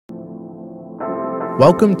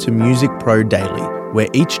Welcome to Music Pro Daily, where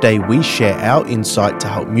each day we share our insight to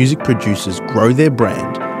help music producers grow their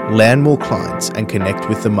brand, land more clients, and connect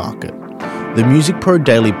with the market. The Music Pro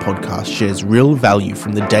Daily podcast shares real value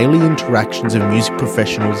from the daily interactions of music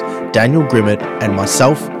professionals Daniel Grimmett and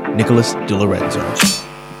myself, Nicholas Di Lorenzo.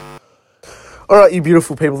 All right, you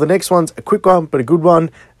beautiful people. The next one's a quick one, but a good one.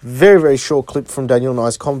 Very, very short clip from Daniel and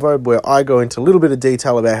I's convo where I go into a little bit of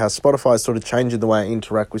detail about how Spotify is sort of changing the way I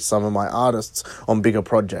interact with some of my artists on bigger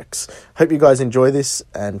projects. Hope you guys enjoy this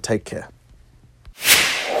and take care.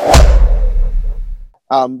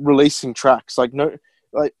 Releasing tracks. The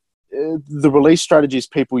release strategies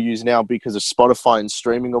people use now because of Spotify and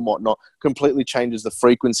streaming and whatnot completely changes the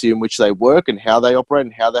frequency in which they work and how they operate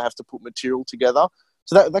and how they have to put material together.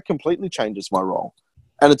 So that completely changes my role.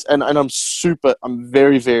 And I'm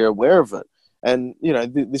very, very aware of it. And, you know,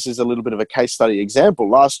 this is a little bit of a case study example.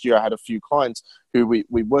 Last year I had a few clients who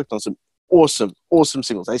we worked on some awesome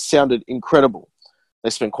singles. They sounded incredible. They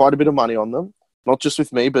spent quite a bit of money on them, not just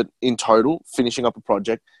with me, but in total, finishing up a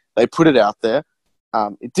project. They put it out there.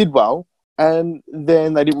 It did well. And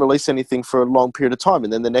then they didn't release anything for a long period of time.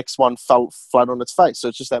 And then the next one fell flat on its face. So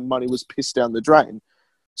it's just that money was pissed down the drain.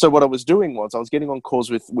 So what I was doing was I was getting on calls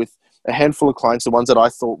with a handful of clients, the ones that I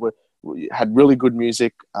thought had really good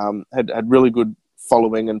music, had really good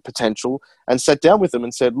following and potential, and sat down with them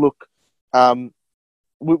and said, look,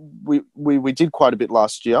 we did quite a bit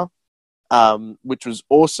last year, which was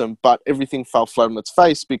awesome, but everything fell flat on its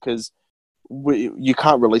face because you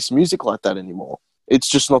can't release music like that anymore. It's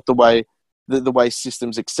just not the way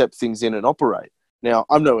systems accept things in and operate. Now,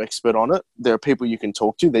 I'm no expert on it. There are people you can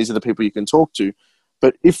talk to. These are the people you can talk to.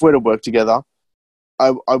 But if we're to work together, I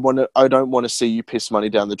don't want to see you piss money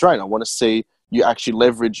down the drain. I want to see you actually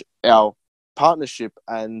leverage our partnership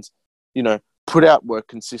and, you know, put out work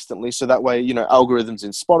consistently. So that way, you know, algorithms in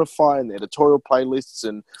Spotify and the editorial playlists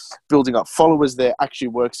and building up followers there actually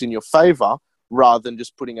works in your favor rather than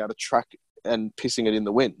just putting out a track and pissing it in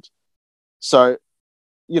the wind. So,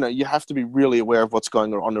 you know, you have to be really aware of what's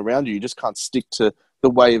going on around you. You just can't stick to the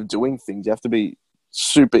way of doing things. You have to be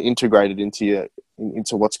super integrated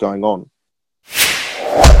into what's going on.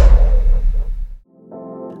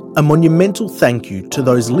 A monumental thank you to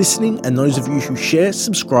those listening and those of you who share,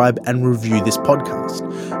 subscribe, and review this podcast.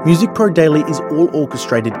 Music Pro Daily is all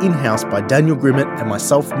orchestrated in-house by Daniel Grimmett and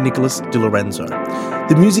myself, Nicholas Di Lorenzo.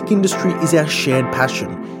 The music industry is our shared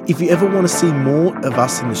passion. If you ever want to see more of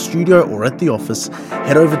us in the studio or at the office,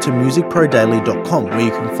 head over to musicprodaily.com where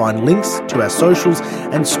you can find links to our socials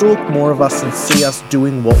and stalk more of us and see us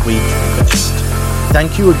doing what we do best.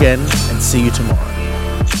 Thank you again and see you tomorrow.